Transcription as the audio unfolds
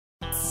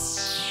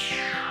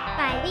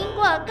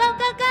Bilingual Go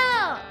Go Go！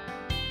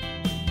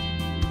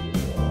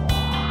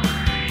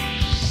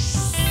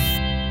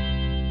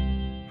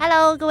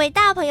 Hello， 各位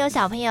大朋友、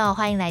小朋友，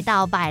欢迎来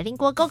到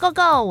Bilingual Go Go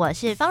Go！ 我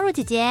是方如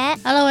姐姐。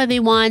Hello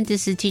everyone,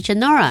 this is Teacher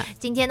Nora。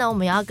今天呢，我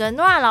们要跟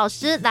Nora 老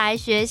师来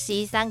学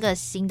习3个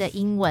新的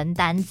英文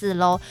单字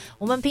咯。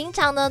我们平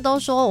常呢都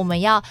说我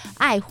们要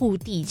爱护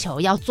地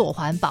球，要做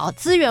环保，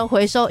资源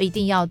回收一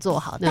定要做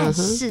好。但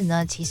是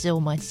呢，其实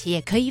我们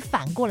也可以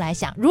反过来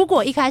想，如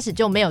果一开始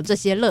就没有这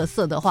些垃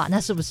圾的话，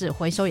那是不是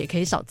回收也可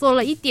以少做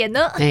了一点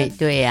呢？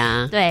对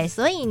呀。对，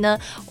所以呢，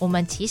我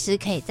们其实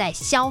可以在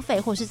消费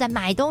或是在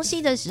买东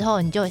西的时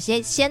候，你就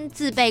先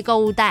自备购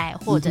物袋，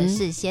或者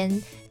是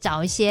先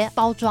找一些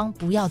包装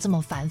不要这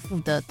么繁复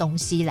的东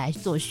西来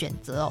做选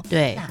择哦。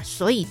对，那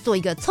所以做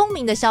一个聪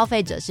明的消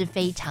费者是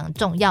非常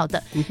重要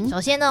的。首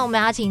先呢，我们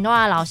要请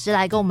Nora 老师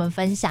来跟我们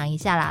分享一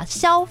下啦，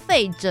消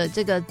费者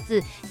这个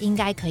字应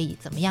该可以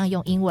怎么样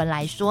用英文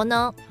来说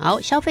呢？好，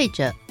消费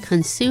者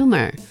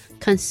Consumer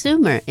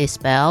is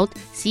spelled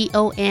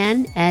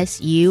C-O-N-S-U-M-E-R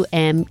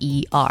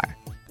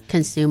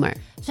Consumer。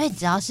所以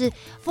只要是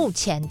付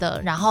钱的，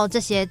然后这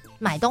些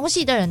买东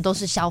西的人都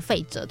是消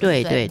费者，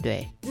对不对？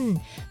对。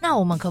那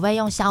我们可不可以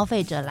用消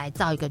费者来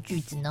造一个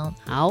句子呢？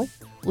好，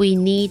 We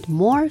need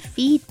more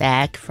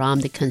feedback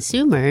from the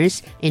consumers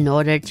in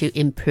order to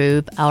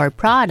improve our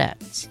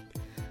products.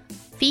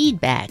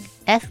 Feedback,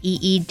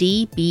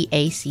 F-E-E-D-B-A-C-K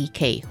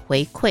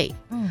回馈。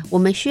我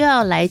们需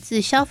要来自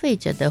消费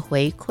者的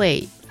回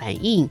馈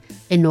反应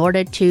in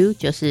order to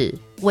就是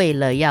为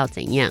了要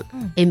怎样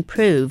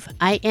improve,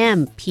 I-M-P-R-O-V-E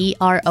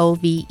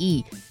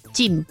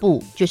进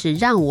步就是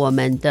让我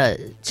们的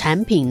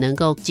产品能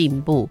够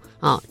进步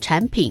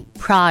产品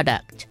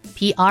product,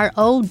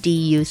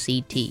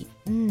 P-R-O-D-U-C-T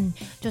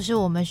就是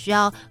我们需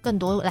要更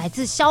多来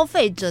自消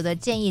费者的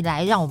建议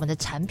来让我们的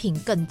产品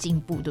更进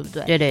步，对不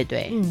对？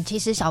对。其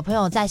实小朋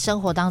友在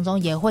生活当中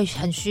也会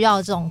很需要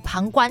这种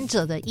旁观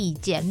者的意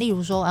见，例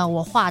如说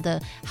我画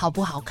的好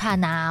不好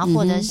看啊，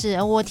或者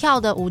是我跳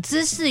的舞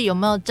姿势有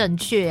没有正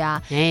确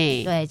啊？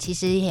对，其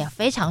实也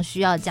非常需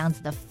要这样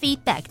子的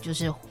feedback， 就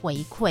是回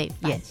馈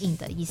反应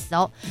的意思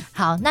哦。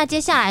好，那接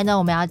下来呢，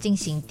我们要进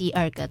行第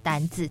二个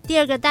单字。第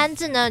二个单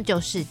字呢，就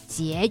是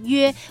节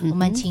约。我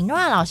们请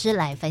Nora 老师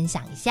来分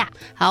享一下。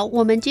好，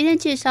我们今天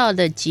介绍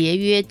的节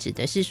约指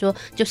的是说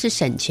就是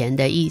省钱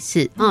的意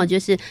思就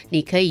是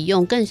你可以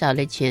用更少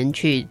的钱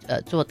去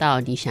做到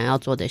你想要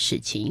做的事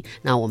情，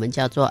那我们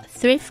叫做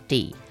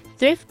thrifty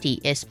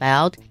is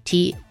spelled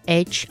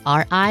T-H-R-I-F-T-Y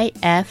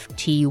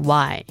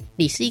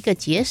你是一个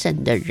节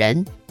省的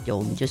人，我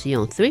们就是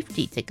用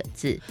thrifty 这个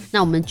字。那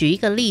我们举一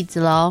个例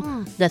子咯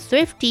The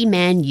thrifty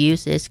man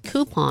uses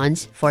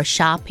coupons for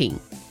shopping.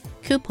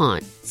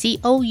 Coupon,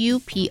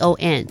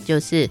 C-O-U-P-O-N 就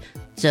是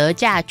折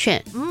价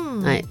券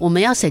我们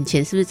要省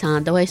钱是不是常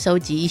常都会收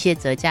集一些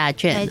折价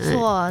券？没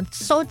错，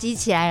收集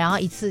起来然后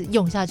一次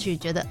用下去，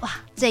觉得哇，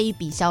这一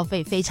笔消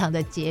费非常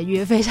的节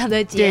约，非常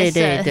的节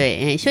省。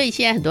对，所以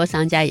现在很多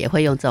商家也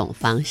会用这种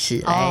方式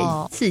来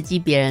刺激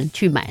别人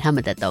去买他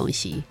们的东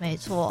西。没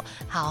错。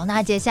好，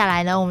那接下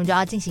来呢，我们就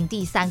要进行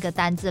第3个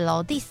单字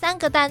咯。第3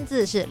个单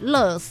字是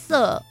垃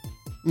圾。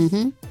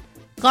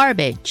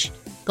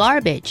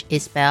Garbage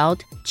is spelled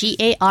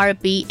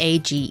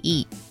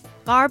G-A-R-B-A-G-E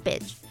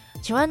Garbage。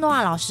请问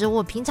Nora 老师，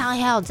我平常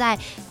还有在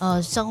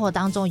生活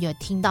当中有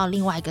听到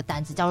另外一个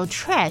单词叫做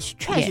trash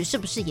是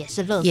不是也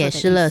是垃圾的意思？也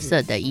是垃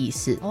圾的意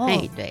思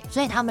对。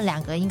所以他们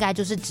两个应该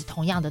就是指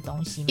同样的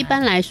东西吗？一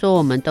般来说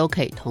我们都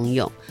可以通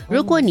用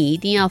如果你一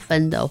定要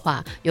分的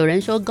话有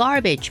人说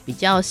garbage 比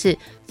较是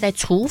在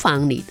厨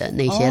房里的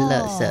那些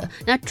垃圾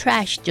那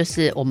trash 就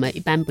是我们一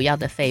般不要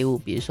的废物，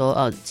比如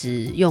说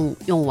只用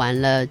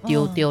完了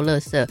丢垃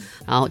圾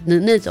然后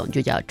那种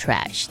就叫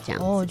trash 这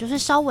样子就是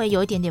稍微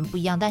有一点点不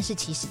一样，但是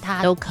其实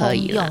它都可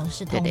以了，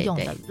是通用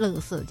的垃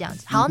圾这样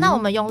子。好，那我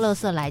们用垃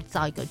圾来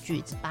造一个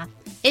句子吧。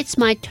It's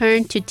my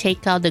turn to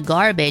take out the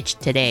garbage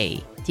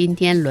today. 今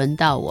天轮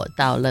到我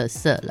倒垃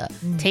圾了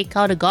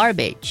Take out the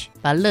garbage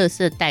把垃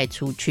圾带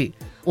出去。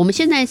我们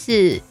现在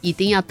是一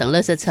定要等垃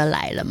圾车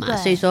来了嘛，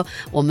所以说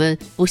我们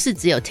不是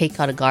只有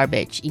take out the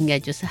garbage 应该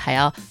就是还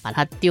要把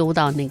它丢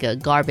到那个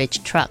garbage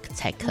truck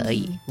才可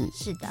以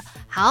是的。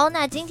好，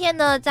那今天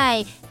呢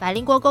在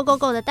Bilingual Go Go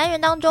Go 的单元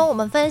当中，我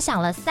们分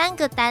享了3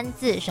个单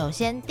字。首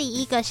先第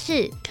一个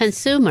是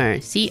Consumer,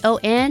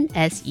 C-O-N-S-U-M-E-R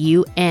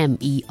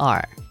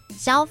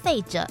消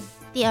费者。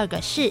第二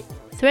个是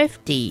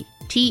Thrifty,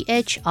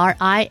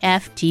 T-H-R-I-F-T-Y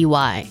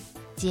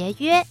节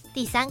约。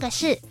第3个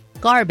是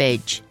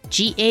Garbage,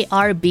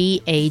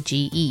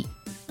 G-A-R-B-A-G-E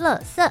垃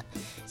圾。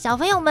小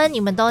朋友们，你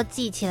们都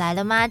记起来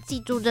了吗？记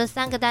住这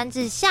3个单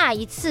字，下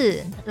一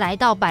次来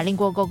到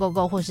Bilingual Go Go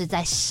Go或是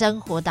在生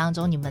活当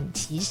中，你们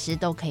其实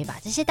都可以把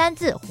这些单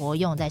字活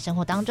用在生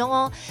活当中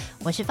哦。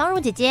我是方如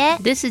姐姐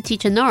This is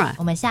Teacher Nora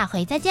我们下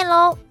回再见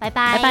咯，拜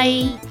拜拜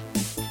拜。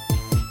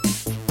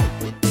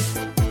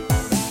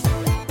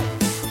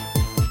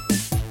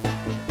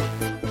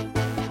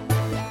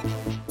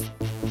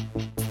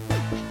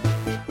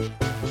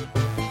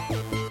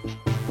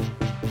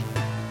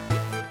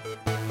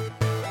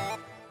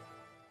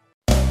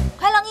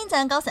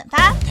层高审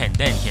发，天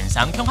天线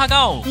上恐吓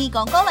狗，你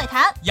公公擂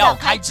堂要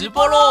开直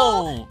播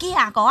喽！鸡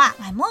下狗啊，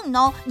来问你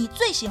哦，你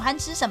最喜欢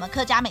吃什么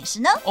客家美食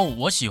呢？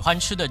我喜欢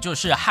吃的就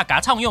是客家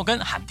炒肉跟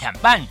咸甜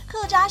板。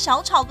客家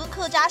小炒跟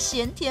客家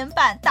咸甜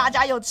板，大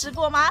家有吃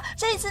过吗？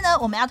这一次呢，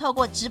我们要透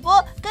过直播，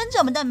跟着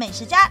我们的美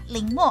食家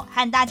林默，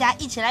和大家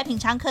一起来品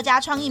尝客家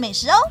创意美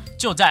食哦。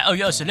就在2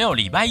月26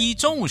礼拜一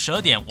中午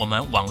12点，我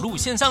们网路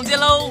线上见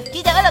喽！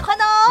记得来看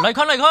哦，来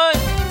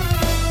看。